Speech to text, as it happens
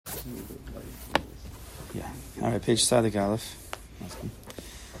Yeah. All right, page Sadik Aleph.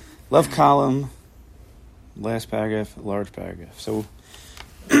 Left column, last paragraph, large paragraph. So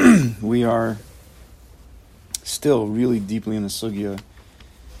we are still really deeply in the sugya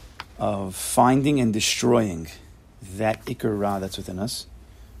of finding and destroying that ikar ra that's within us,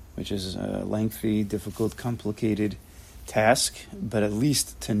 which is a lengthy, difficult, complicated task, but at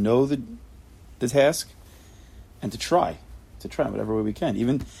least to know the task and to try whatever way we can.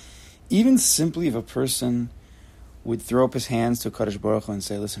 Even simply if a person would throw up his hands to Kadosh Baruch Hu and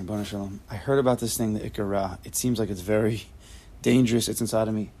say, listen, Ribono Shel Olam, I heard about this thing, the ikar ra. It seems like it's very dangerous. It's inside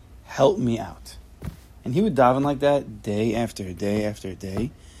of me. Help me out. And he would daven like that day after day after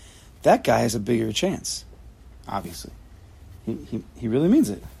day. That guy has a bigger chance, obviously. He really means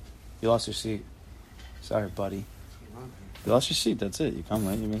it. You lost your seat. Sorry, buddy. You lost your seat, that's it. You come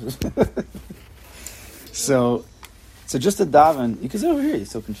late, you miss it. So just to daven, you can sit over here, you're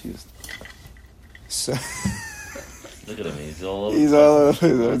so confused. So look at him, he's all over. He's all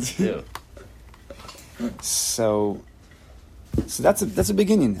over. So that's a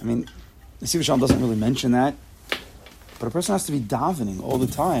beginning. I mean, the Siva Shalom doesn't really mention that, but a person has to be davening all the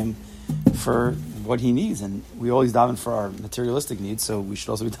time for what he needs, and we always daven for our materialistic needs, so we should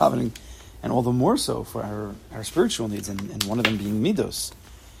also be davening, and all the more so for our spiritual needs, and one of them being Middos.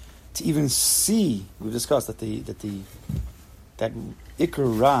 To even see, we've discussed that that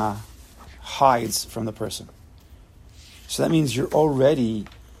ikar ra hides from the person. So that means you're already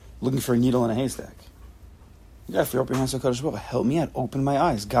looking for a needle in a haystack. You got to throw up your hands to Kadosh Baruch Hu. Help me out. Open my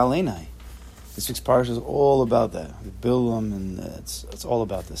eyes. Galenai. This week's parsha is all about that. The Bilam, and it's all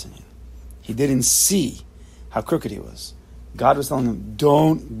about this in here. He didn't see how crooked he was. God was telling him,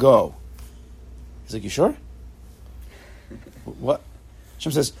 don't go. He's like, you sure? What?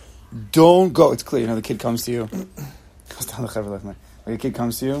 Hashem says, don't go. It's clear. You know, the kid comes to you. Like a kid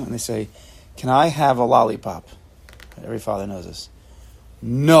comes to you and they say, can I have a lollipop? Every father knows this.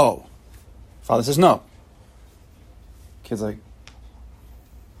 No. Father says no. Kid's like,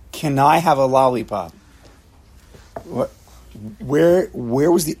 can I have a lollipop? What? Where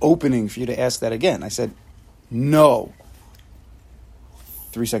was the opening for you to ask that again? I said, no.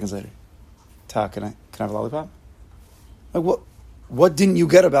 3 seconds later, Ta, can I have a lollipop? Like what didn't you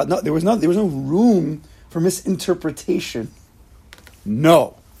get about? No, there was no room for misinterpretation.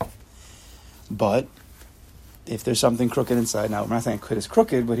 No. But if there's something crooked inside, now I'm not saying kid is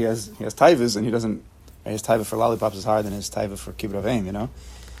crooked, but he has taivas, and he doesn't. His taiva for lollipops is higher than his taiva for kibbut avim, you know.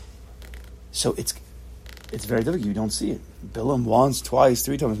 So it's very difficult. You don't see it. Bilam once, twice,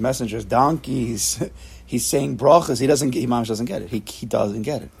 3 times. Messengers, donkeys. He's saying brachas. He mamish doesn't get it. He doesn't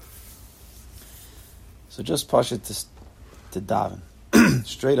get it. So just push it to daven.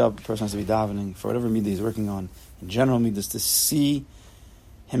 Straight up, a person has to be davening for whatever midah he's working on. In general, midah to see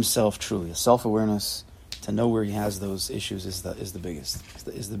himself truly, a self-awareness, to know where he has those issues is the biggest.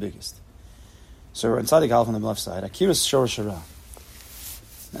 Is the biggest. So we're inside the Aleph on the left side. Akiras Shorosh Hara.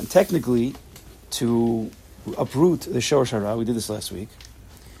 And technically, to uproot the Shorosh Hara, we did this last week.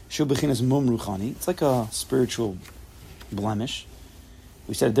 Shu Bechinas Mum Ruchani. It's like a spiritual blemish.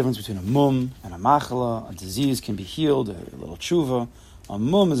 We said a difference between a mum and a machala. A disease can be healed, a little tshuva. A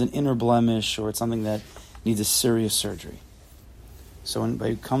mum is an inner blemish, or it's something that needs a serious surgery. So when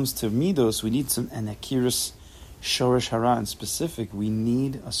it comes to Middos, we need an akiras Shorosh Hara in specific. We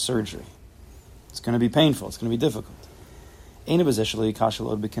need a surgery. It's going to be painful. It's going to be difficult.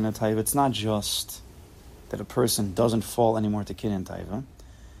 It's not just that a person doesn't fall anymore to kin and taiva.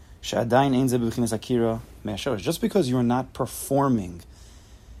 Just because you're not performing,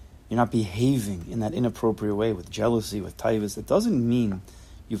 you're not behaving in that inappropriate way with jealousy, with taivas, it doesn't mean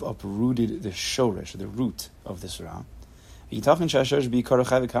you've uprooted the shoresh, the root of this ra. It could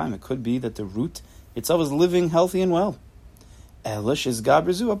be that the root itself is living healthy and well.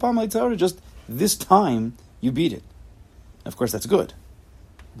 Just this time you beat it. Of course, that's good.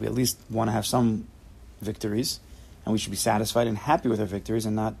 We at least want to have some victories, and we should be satisfied and happy with our victories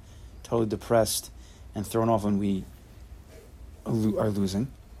and not totally depressed and thrown off when we are losing.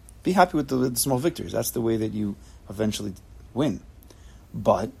 Be happy with the small victories. That's the way that you eventually win.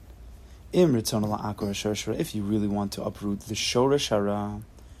 But if you really want to uproot the Shorosh Hara,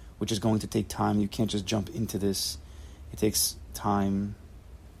 which is going to take time, you can't just jump into this. It takes time.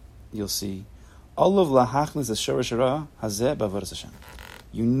 You'll see. You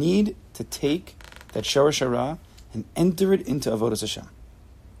need to take that Shorosh Hara and enter it into Avodas Hashem.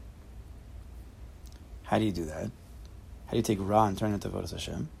 How do you do that? How do you take Ra and turn it into Avodas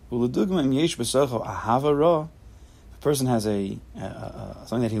Hashem? If a person has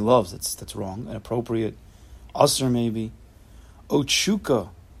something that he loves that's wrong, inappropriate, usr maybe, Otshuka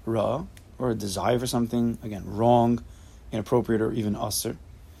ra, or a desire for something, again, wrong, inappropriate, or even usr.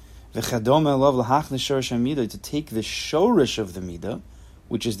 V'chadome love l'hachne shorish hamida, to take the shorish of the midah,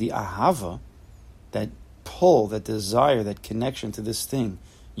 which is the ahava, that pull, that desire, that connection to this thing.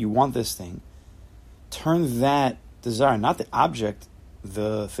 You want this thing. Turn that desire, not the object,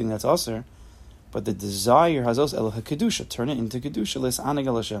 the thing that's usr, but the desire hazos el kedusha. Turn it into kedusha les aneg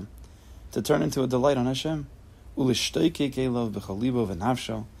el Hashem, to turn into a delight on Hashem. Ulishtoike kelav b'chalibo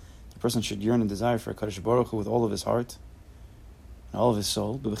v'nafsho. The person should yearn and desire for a Kadosh Baruch Hu with all of his heart and all of his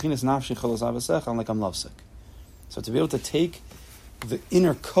soul. B'bechinas nafshi cholos avasech, like I'm lovesick. So to be able to take the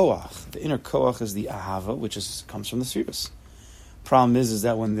inner koach is the ahava, which comes from the spheres. Problem is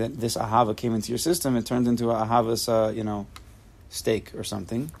that when this ahava came into your system, it turned into a ahavas, steak or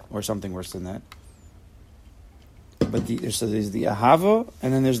something worse than that. But so there's the ahava,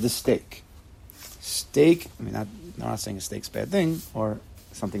 and then there's the steak. Steak, I'm not saying a steak's a bad thing, or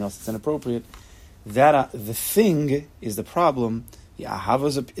something else that's inappropriate. That the thing is the problem. The ahava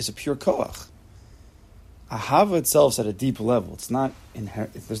is a pure koach. Ahava itself is at a deep level. It's not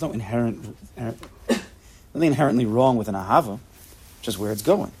inherent. There's no nothing inherently wrong with an ahava, just where it's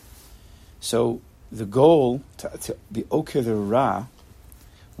going. So the goal to be okeh the ra,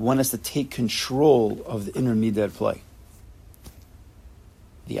 one has to take control of the inner midah at play,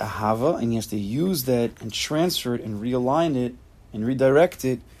 the ahava, and he has to use that and transfer it and realign it and redirect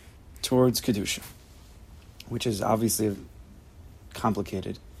it towards kedusha, which is obviously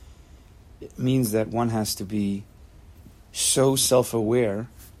complicated. It means that one has to be so self-aware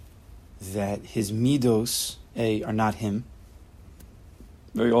that his middos are not him.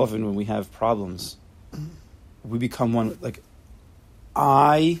 Very often when we have problems, we become one, like,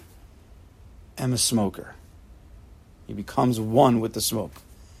 I am a smoker. He becomes one with the smoke.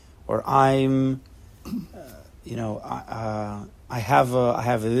 Or I'm, I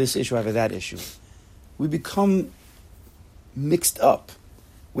have this issue, I have that issue. We become mixed up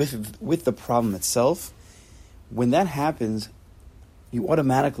with the problem itself. When that happens, you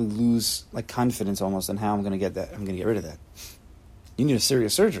automatically lose confidence almost on how I'm going to get that. I'm going to get rid of that. You need a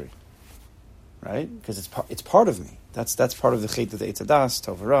serious surgery, right? Because it's part of me. That's part of the chet of the Eitz Hadas,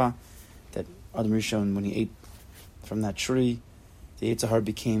 Tovara, that Adam Rishon, when he ate from that tree, the Eitz Har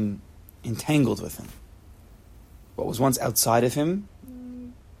became entangled with him. What was once outside of him,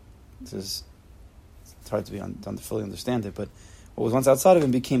 it's hard to fully understand it, but what was once outside of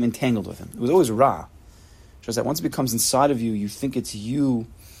him became entangled with him. It was always Ra. Just that once it becomes inside of you, you think it's you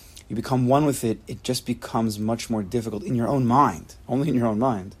become one with it, it just becomes much more difficult in your own mind, only in your own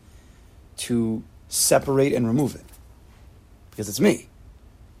mind, to separate and remove it. Because it's me.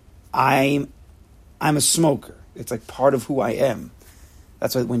 I'm a smoker. It's like part of who I am.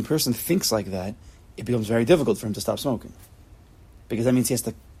 That's why when a person thinks like that, it becomes very difficult for him to stop smoking. Because that means he has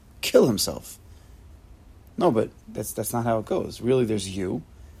to kill himself. No, but that's not how it goes. Really, there's you.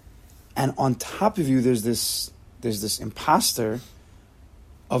 And on top of you, there's this imposter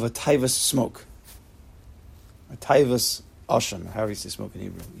of a taivas smoke. A taivas asham, however you say smoke in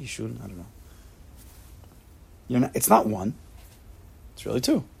Hebrew. Yishun, I don't know. It's not one. It's really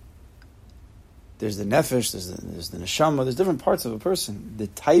two. There's the nefesh, there's the neshama, there's different parts of a person. The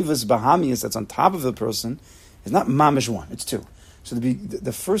taivas bahamias that's on top of the person is not mamish one, it's two. So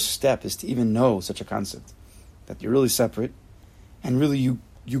the first step is to even know such a concept, that you're really separate, and really you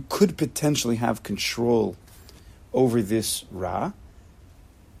could potentially have control over this ra.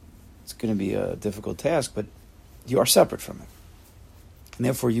 It's going to be a difficult task, but you are separate from it, and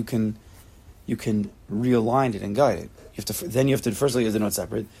therefore you can realign it and guide it. Then you have to firstly know it's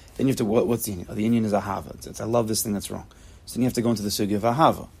separate. Then you have to what's the Indian? The Indian is ahava. It's I love this thing that's wrong. So then you have to go into the sugya of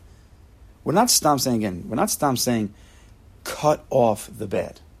ahava. We're not saying cut off the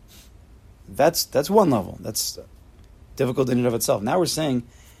bad. That's one level. That's difficult in and of itself. Now we're saying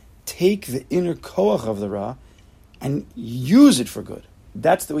take the inner koach of the ra and use it for good.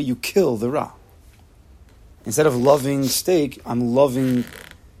 That's the way you kill the ra. Instead of loving steak, I'm loving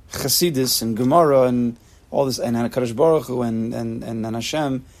Chassidus and Gemara and all this, and HaKadosh Baruch Hu and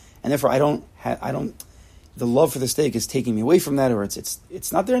Hashem, and therefore I don't. The love for the steak is taking me away from that, or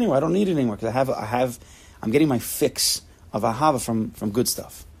it's not there anymore. I don't need it anymore because I'm getting my fix of ahava from good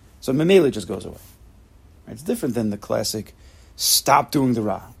stuff. So memele just goes away. Right? It's different than the classic stop doing the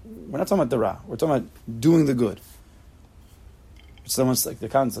ra. We're not talking about the ra. We're talking about doing the good. It's almost like the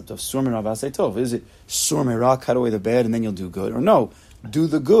concept of sur merah v'aseh tov. Is it sur merah, cut away the bad and then you'll do good, or no? Do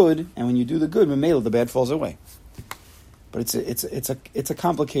the good, and when you do the good, memele, the bad falls away. But it's a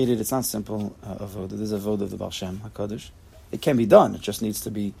complicated. It's not simple avoda. There's a avoda of the Baal Shem Hakadosh. It can be done. It just needs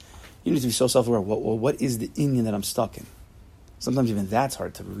to be. You need to be so self-aware. What is the inyan that I'm stuck in? Sometimes even that's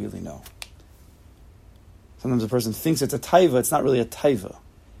hard to really know. Sometimes a person thinks it's a taiva, it's not really a taiva.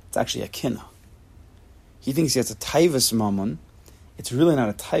 It's actually a kinna. He thinks he has a taivas mammon. It's really not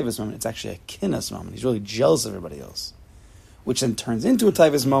a taivas mammon, it's actually a kinnas mammon. He's really jealous of everybody else. Which then turns into a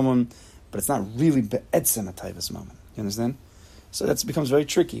taivas mammon, but it's not really be'etzem a taivas mammon. You understand? So that becomes very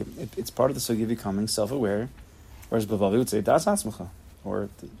tricky. It's part of the sugi of becoming self-aware, whereas Bavavi would say, das atzmacha. Or,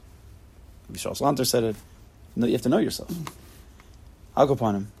 Vishal Salanter said it, you have to know yourself. I'll go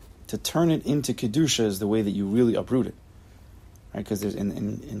upon him. To turn it into Kedusha is the way that you really uproot it. Right? Because there's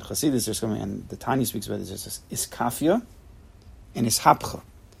in Chassidus, there's coming, and the Tanya speaks about it, there's this iskafia and ishapcha.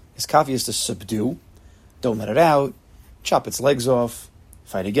 Iskafia is to subdue, don't let it out, chop its legs off,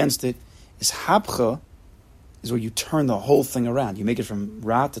 fight against it. Ishapcha is where you turn the whole thing around. You make it from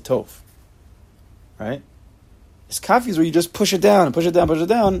ra to tov. Right? Iskafia is where you just push it down and push it down, push it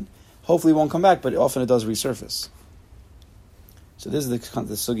down. Hopefully it won't come back, but often it does resurface. So this is the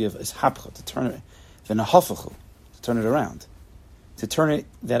sugi of ishapcha, to turn it, v'nahafachu, to turn it around. To turn it,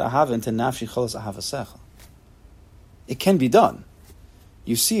 that ahava, into nafshi cholas ahavasecha. It can be done.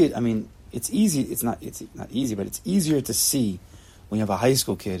 You see it, I mean, it's easy, it's not easy, but it's easier to see when you have a high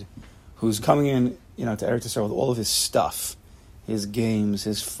school kid who's coming in, to Eretz Yisrael with all of his stuff, his games,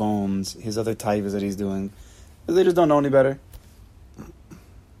 his phones, his other taivas that he's doing. They just don't know any better.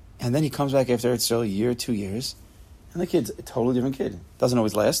 And then he comes back after Eretz Yisrael, a year, 2 years, and the kid's a totally different kid. Doesn't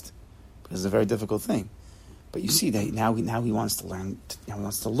always last, because it's a very difficult thing. But you see that now he wants to learn. Now he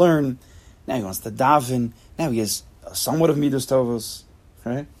wants to learn. Now he wants to daven. Now he has somewhat of Middos tovos,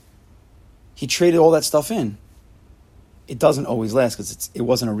 right? He traded all that stuff in. It doesn't always last because it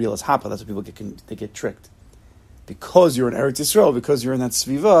wasn't a real hapa. That's what people get tricked. Because you're in Eretz Yisrael, because you're in that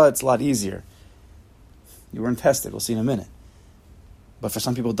sviva, it's a lot easier. You weren't tested. We'll see in a minute. But for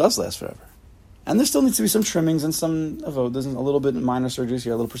some people, it does last forever. And there still needs to be some trimmings and some avodas and a little bit of minor surgeries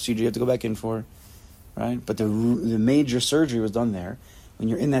here, a little procedure you have to go back in for. Right? But the major surgery was done there. When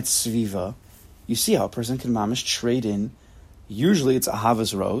you're in that sviva, you see how a person can mamish trade in. Usually it's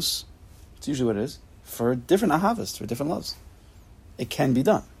ahavas ros. It's usually what it is. For different ahavas, for different loves. It can be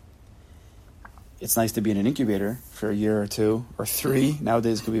done. It's nice to be in an incubator for a year or 2 or 3.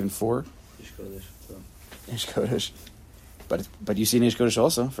 Nowadays it could be even 4. Ish Kodesh. But you see in Ish Kodesh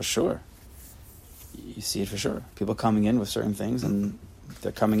also, for sure. You see it for sure. People coming in with certain things and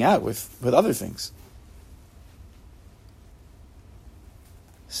they're coming out with other things.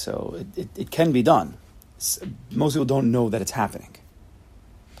 So it can be done. Most people don't know that it's happening.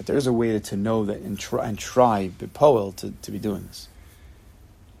 But there is a way to know that and try Poel to be doing this.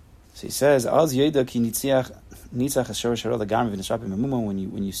 So he says, when you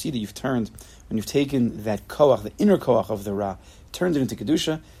see that you've turned, when you've taken that koach, the inner koach of the Ra, turned it into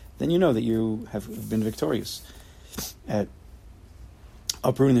Kedusha, then you know that you have been victorious at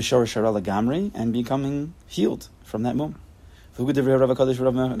uprooting the Shor Shara Lagamri and becoming healed from that moment. He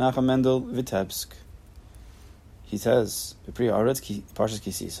says, Parshas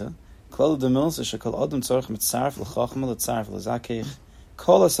Kisisa, Klal Demils Shekal Adam Tzorch Mitzarf L'Chachma L'Tzarf L'Zakech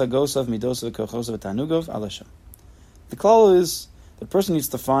Kol Asagosav Midosav Kochosav Tanugov Alashem. The klal is the person needs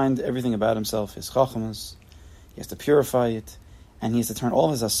to find everything about himself, his chachmas. He has to purify it, and he has to turn all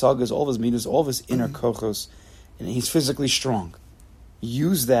of his asagas, all of his midos, all of his inner kochos, and he's physically strong.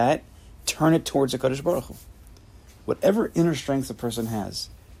 Use that, turn it towards the Kadosh Baruch Hu. Whatever inner strength a person has,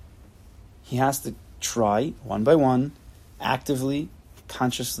 he has to try, one by one, actively,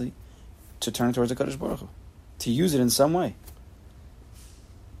 consciously, to turn it towards the Kadosh Baruch Hu, to use it in some way,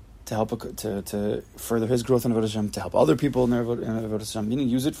 to help to further his growth in Avodah Hashem, to help other people in their Avodah Hashem, meaning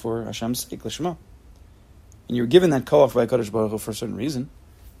use it for Hashem's sake, l'shema. And you're given that koach by Kadosh Baruch Hu for a certain reason,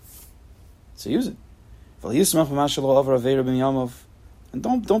 so use it. And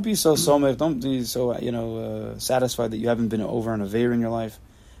don't be so somech, don't be so satisfied that you haven't been over an aveir in your life.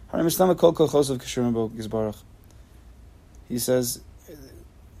 He says,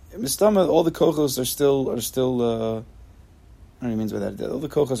 all the kochos are still. I don't know what he means by that. All the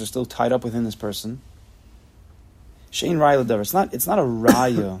kochos are still tied up within this person. Shein raya l'davar. It's not a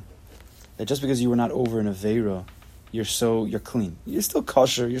raya that just because you were not over an aveira, you're clean. You're still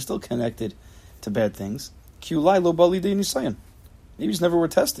kosher. You're still connected to bad things. Kiulai lo bali de nisayan. Maybe you just never were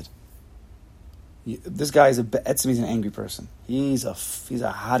tested. This guy is he's an angry person. He's a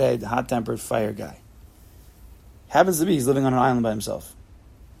hot-tempered fire guy. Happens to be he's living on an island by himself.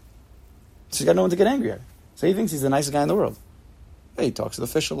 So he's got no one to get angry at. So he thinks he's the nicest guy in the world. Hey, he talks to the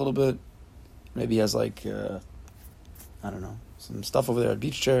fish a little bit. Maybe he has some stuff over there, a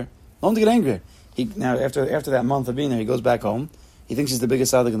beach chair. No one to get angry at. Now after that month of being there, he goes back home. He thinks he's the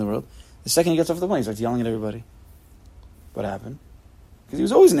biggest tzaddik in the world. The second he gets off the plane, he starts yelling at everybody. What happened? Because he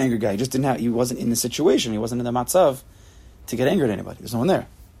was always an angry guy. He wasn't in the situation. He wasn't in the matzav to get angry at anybody. There's no one there.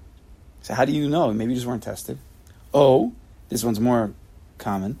 So how do you know? Maybe you just weren't tested. Oh, this one's more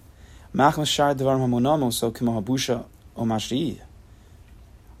common. Maybe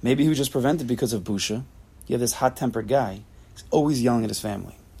he was just prevented because of busha. You have this hot-tempered guy. He's always yelling at his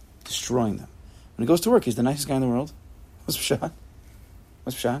family, destroying them. When he goes to work, he's the nicest guy in the world. What's pshat?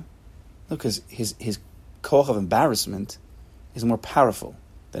 Look, because his koach of embarrassment is more powerful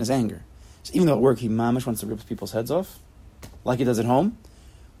than his anger. So even though at work he mamish wants to rip people's heads off, like he does at home,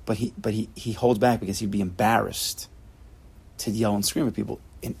 but he holds back because he'd be embarrassed to yell and scream at people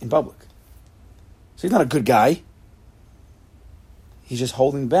in public. So he's not a good guy. He's just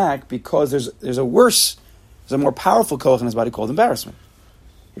holding back because there's a more powerful koach in his body called embarrassment.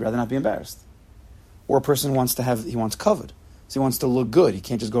 He'd rather not be embarrassed. Or a person wants covered. So he wants to look good. He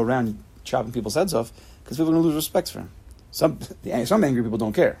can't just go around chopping people's heads off because people are going to lose respect for him. Some angry people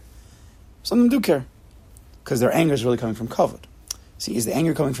don't care. Some of them do care because their anger is really coming from kavod. See, is the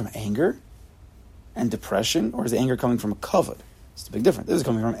anger coming from anger and depression, or is the anger coming from a kavod? It's a big difference. This is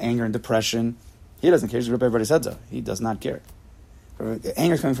coming from anger and depression. He doesn't care. He's rip everybody's heads off. He does not care. The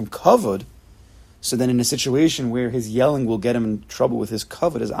anger is coming from kavod. So then in a situation where his yelling will get him in trouble with his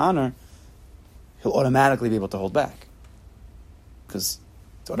kavod, his honor, he'll automatically be able to hold back. Because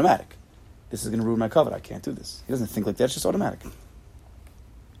it's automatic. This is going to ruin my kavod. I can't do this. He doesn't think like that. It's just automatic.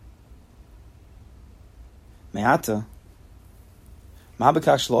 Me'ata. So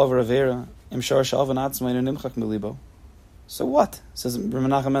what? Says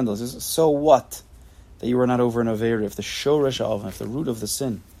Menachem Mendel. Says, so what that you are not over an avera if the shoresh alvan, if the root of the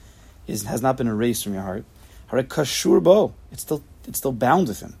sin has not been erased from your heart? Hare kashur bo. It's still bound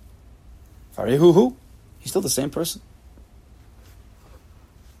with him. Farehuhu. He's still the same person.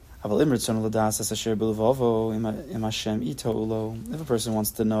 If a person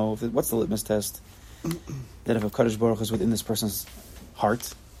wants to know what's the litmus test that if a Kadosh Baruch Hu is within this person's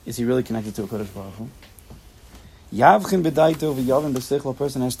heart, is he really connected to a Kadosh Baruch Hu? Yavchin b'daito v'yavin b'seichel. A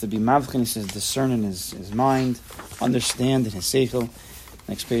person has to be mavchin. He says discern in his mind, understand in his seichel.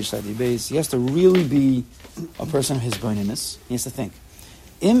 Next page, side base. He has to really be a person of his burniness. He has to think.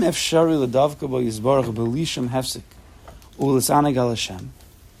 Im efshari l'davka bo yizbarach b'lisham hefsik u'lisaneg al Hashem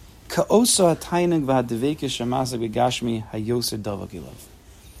ka'osa hatainig v'hadeveke shemasa b'gashmi hayoser davak ilav.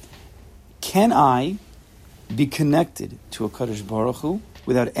 Can I be connected to a Kadosh Baruch Hu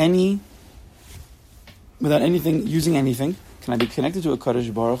without anything, using anything? Can I be connected to a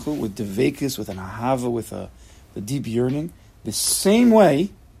Kadosh Baruch Hu with devekis, with an ahava, with a deep yearning, the same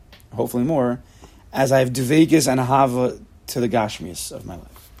way, hopefully more, as I have devekis and ahava to the gashmias of my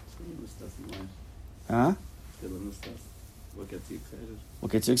life? Huh? What gets you excited?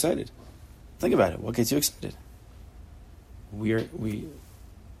 What gets you excited? Think about it. What gets you excited?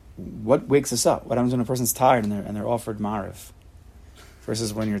 What wakes us up? What happens when a person's tired and they're offered mariv,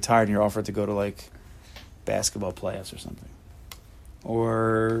 versus when you're tired and you're offered to go to like basketball playoffs or something,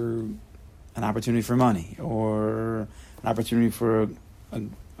 or an opportunity for money, or an opportunity for a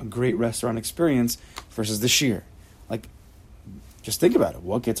great restaurant experience versus the sheer. Like, just think about it.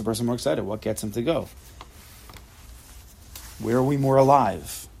 What gets a person more excited? What gets him to go? Where are we more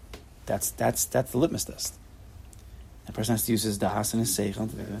alive? That's the litmus test. The person has to use his dahas and his seichel.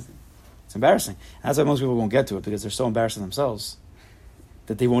 It's embarrassing. And that's why most people won't get to it, because they're so embarrassed of themselves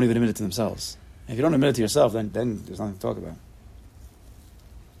that they won't even admit it to themselves. If you don't admit it to yourself, then there's nothing to talk about.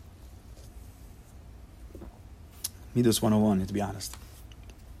 Middos 101, to be honest.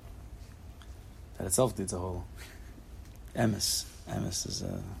 That itself needs a whole emes. Emes is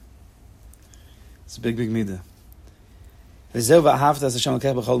it's a big midah. That's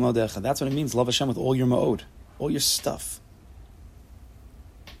what it means. Love Hashem with all your ma'od, all your stuff,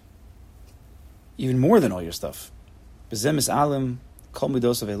 even more than all your stuff. If a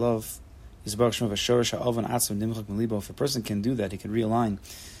person can do that, he can realign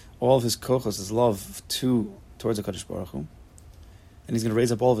all of his kochos, his love, towards the Kadosh Baruch Hu, and he's going to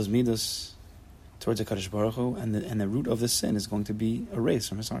raise up all of his midas towards the Kadosh Baruch Hu, and the root of the sin is going to be erased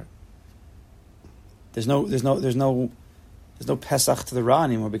from his heart. There's no Pesach to the Ra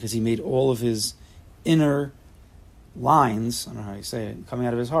anymore, because he made all of his inner lines, I don't know how you say it, coming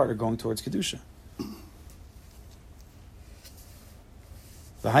out of his heart are going towards Kedusha.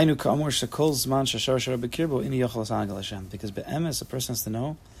 Because be'emes, a person has to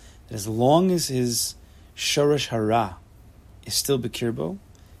know that as long as his shorosh hara is still bekirbo,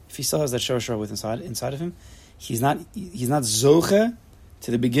 if he still has that shorosh hara inside of him, he's not zoche to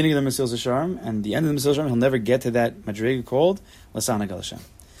the beginning of the Mesilas Yesharim and the end of the Mesilas Yesharim. He'll never get to that madrega called L'saneg al Hashem.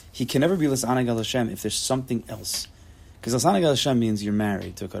 He can never be L'saneg al Hashem if there's something else Because Lasana Gal Hashem means you're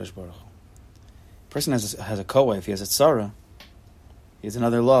married to a Kadosh Baruch Hu. A person has a co-wife, he has a tzara, he has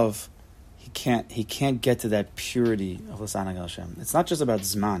another love, he can't get to that purity of Lasana Gal Hashem. It's not just about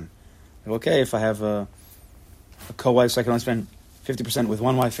Zman. Okay, if I have a co-wife, so I can only spend 50% with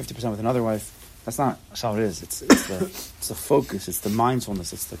one wife, 50% with another wife. That's not how it is. It's the focus. It's the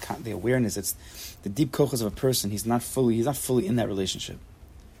mindfulness. It's the awareness. It's the deep kochos of a person. He's not fully in that relationship.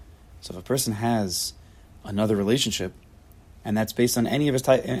 So if a person has another relationship, and that's based on any of his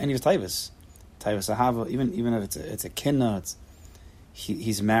taivas ahava, even if it's a kinna,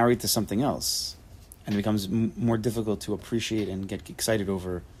 he's married to something else, and it becomes more difficult to appreciate and get excited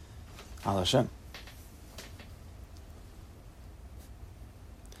over Al Hashem.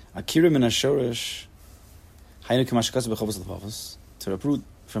 Akira min hashorish, haynu k'mashkas b'chovos l'vavos, to uproot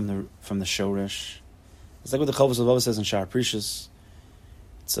from the shorish. It's like what the Chovos L'vavos says in Shar Precious.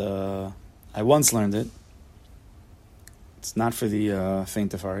 It's I once learned it. It's not for the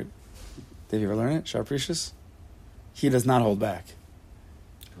faint of heart. Did you ever learn it, Shar Precious? He does not hold back.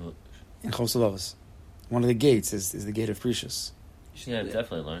 In Chovos L'vavos, one of the gates is the gate of Precious. Yeah,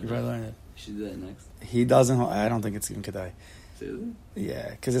 definitely learned. You probably learned it. You should do that next. He doesn't. I don't think it's even Kedai. Yeah,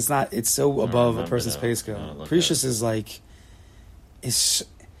 because it's not. It's so above a person's pay scale. Precious is like,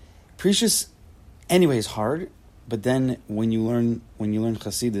 Precious. Anyway, is hard, but then when you learn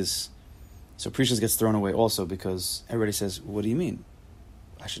Chassidus, so Precious gets thrown away also because everybody says, "What do you mean?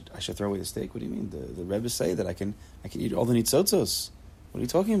 I should throw away the steak? What do you mean? The Rebbe say that I can eat all the nitzotzos. What are you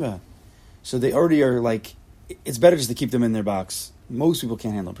talking about?" So they already are like, it's better just to keep them in their box. Most people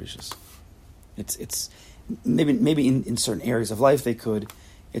can't handle Precious. It's maybe in certain areas of life they could.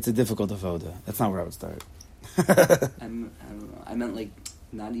 It's a difficult avoda. That's not where I would start. I don't know. I meant like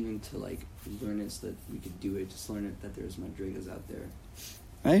not even to like learn it so that we could do it. Just learn it that there's madrigas out there.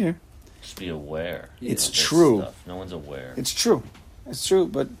 I hear. Just be aware. Yeah. It's true. Stuff. No one's aware. It's true,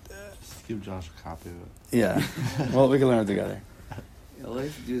 but just give Josh a copy of it. Yeah. Well, we can learn it together. All I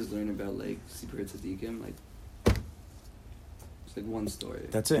have to do is learn about like Sipur Tzadikim, like it's like one story.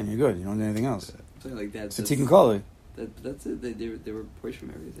 That's it. And you're good. You don't need anything else. Something like that. Tzaddik and Kali. That's it. They were pushed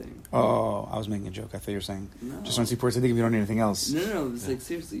from everything. Oh, I was making a joke. I thought you were saying just want to see Sipur Tzadikim. You don't need anything else. No. It's like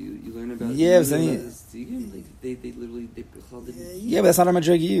seriously, you learn about. Yeah, but like they literally yeah, but that's not a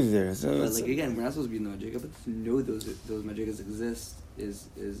madriga either. So but like again, we're not supposed to be in the madriga, but to know those madrigas exist is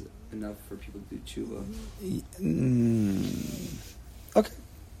enough for people to do tshuva. Okay,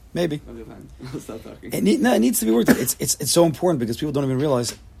 maybe. Okay, fine. I'll stop talking. It needs to be worked. It's so important because people don't even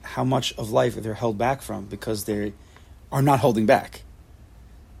realize how much of life they're held back from because they are not holding back.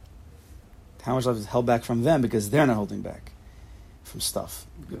 How much life is held back from them because they're not holding back from stuff.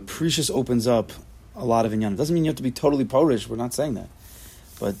 Precious opens up a lot of inyan. It doesn't mean you have to be totally Polish. We're not saying that.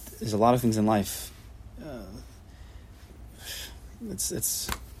 But there's a lot of things in life. I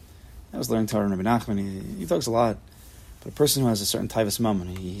was learning Torah from Rabbi Nachman. He talks a lot. But a person who has a certain taivas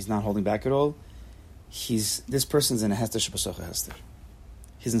mammon, he's not holding back at all. This person's in a hester shepasocha hester.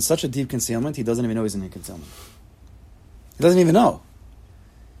 He's in such a deep concealment, he doesn't even know he's in a concealment. He doesn't even know.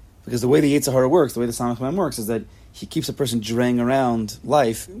 Because the way the Yetzer Hara works, the way the Samach Man works, is that he keeps a person draying around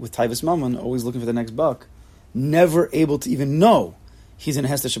life with taivas mammon, always looking for the next buck, never able to even know he's in a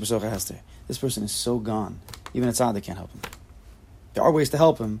hester shepasocha hester. This person is so gone. Even a tzaddik can't help him. There are ways to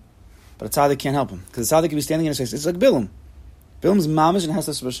help him, but a tzaddik can't help him. Because a tzaddik can be standing in his face. It's like Bilam. Bilam's mamish and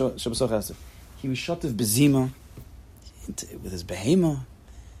hester shepasocha hester. He was shatav bezima with his behema,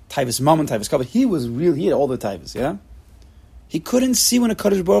 taivas mammon, taivas kavod. He had all the taivas, yeah? He couldn't see when a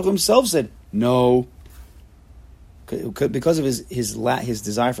Kadosh Baruch Hu himself said no. Because of his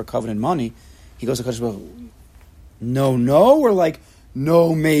desire for covenant money, he goes to Kadosh Baruch Hu, no, or like,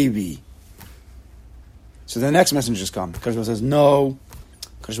 no, maybe. So the next messengers come. Kadosh Baruch Hu says, no.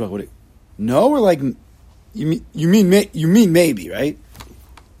 Kadosh Baruch Hu, no, or like, you mean maybe, right?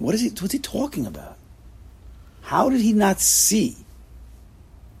 What's he talking about? How did he not see?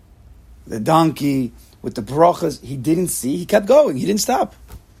 The donkey with the brachas, he didn't see. He kept going. He didn't stop.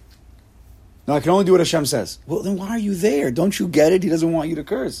 No, I can only do what Hashem says. Well, then why are you there? Don't you get it? He doesn't want you to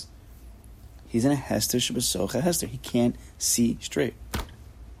curse. He's in a hester shebasocha hester. He can't see straight.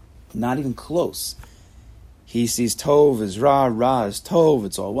 Not even close. He sees tov is ra, ra is tov.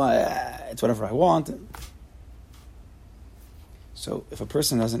 It's all it's whatever I want. So if a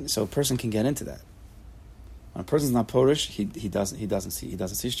person can get into that. When a person's not Polish, he doesn't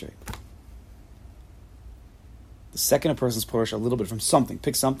see straight. The second a person's Polish a little bit from something,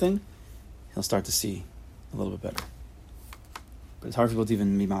 pick something, he'll start to see a little bit better. But it's hard for people to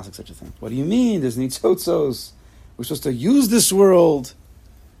even be masik such a thing. What do you mean? There's nitzotzos. We're supposed to use this world.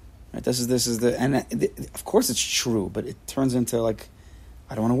 Right? This is the of course it's true, but it turns into like,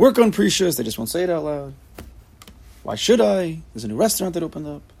 I don't want to work on precious. They just won't say it out loud. Why should I? There's a new restaurant that opened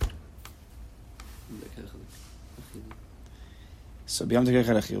up. So beyond the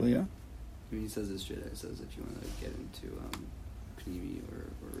yeah. He says this shit. It says if you want to get into Pnimi or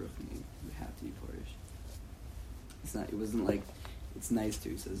Ruchni, you have to be Polish. It's not. It wasn't like it's nice to.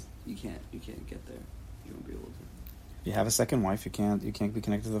 He says you can't get there. You won't be able to. If you have a second wife, you can't be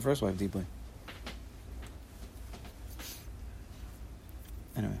connected to the first wife deeply.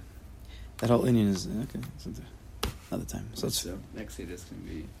 Anyway, that whole Indian is okay. Another time. So next hit is going to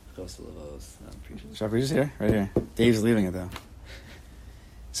be Chosel Avos. Sharp here, right here. Dave's leaving it though.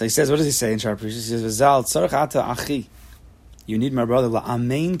 So he says, what does he say in Sharp? He says, "V'zal tzarich ata achi." You need, my brother,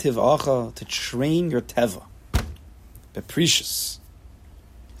 la'amein tivacha, to train your teva. But precious.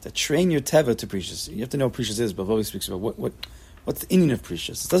 To train your teva to precious. You have to know what precious is, but Vovi speaks about what's the Indian of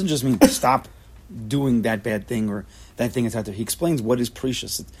precious. It doesn't just mean stop doing that bad thing or that thing that's out there. He explains what is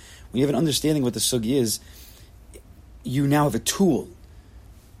precious. When you have an understanding of what the sugi is, you now have a tool.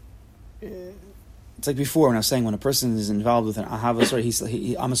 It's like before when I was saying when a person is involved with an ahava, sorry,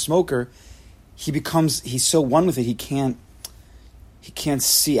 I'm a smoker. He's so one with it. He can't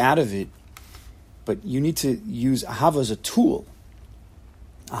see out of it. But you need to use ahava as a tool.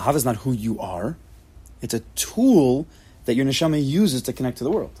 Ahava is not who you are. It's a tool that your neshama uses to connect to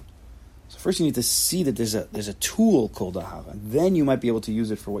the world. So first you need to see that there's a tool called ahava. Then you might be able to use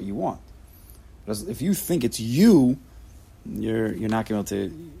it for what you want. Because if you think it's you, you're not going to be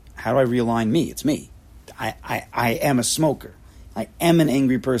able to. How do I realign me? It's me. I am a smoker. I am an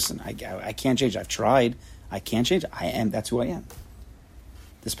angry person. I can't change. I've tried. I can't change. I am. That's who I am.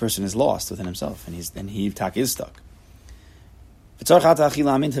 This person is lost within himself, and he is stuck. To whatever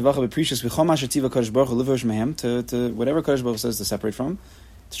Kodesh Baruch says to separate from,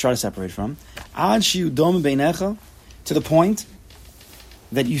 to try to separate from, to the point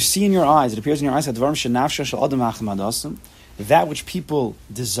that you see in your eyes, it appears in your eyes, that which people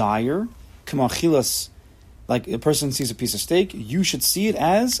desire, like a person sees a piece of steak, you should see it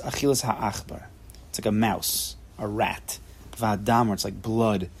as achilas ha'achbar. It's like a mouse, a rat. V'adam, or it's like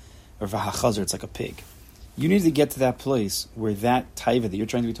blood, or v'hachazar, it's like a pig. You need to get to that place where that taiva that you're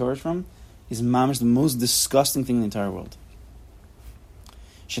trying to be Torah from is mamish the most disgusting thing in the entire world.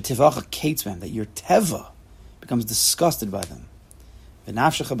 Shetivacha ketz that your teva becomes disgusted by them.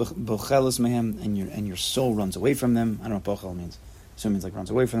 V'nafshecha bochelis mehem, and your soul runs away from them. I don't know what bochel means. So it means like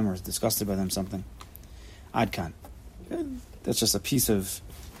runs away from them or is disgusted by them, something. Adkan. That's just a piece of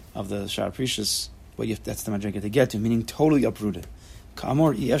the Shara Precious. That's the madrega to get to, meaning totally uprooted.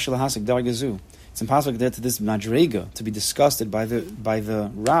 Ka'amor yesh lahasik dargazu. It's impossible to get to this madrega, to be disgusted by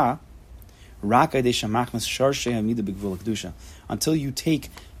the ra. Until you take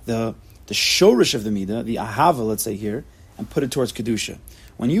the shorish of the midah, the ahava, let's say here, and put it towards kedusha.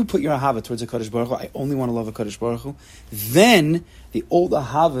 When you put your ahava towards a Kadosh Baruch Hu, I only want to love a Kadosh Baruch Hu, then the old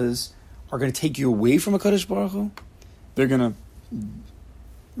ahavas are going to take you away from a Kadosh Baruch Hu. They're going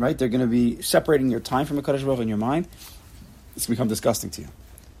to be separating your time from a Kadosh Baruch Hu in your mind. It's going to become disgusting to you.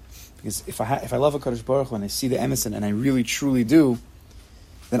 Because if I love a Kadosh Baruch Hu and I see the emerson and I really truly do,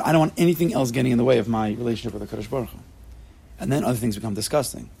 then I don't want anything else getting in the way of my relationship with the Kadosh Baruch Hu. And then other things become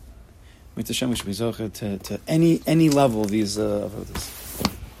disgusting. Mit Hashem, we should be zocher to any level of these avodas.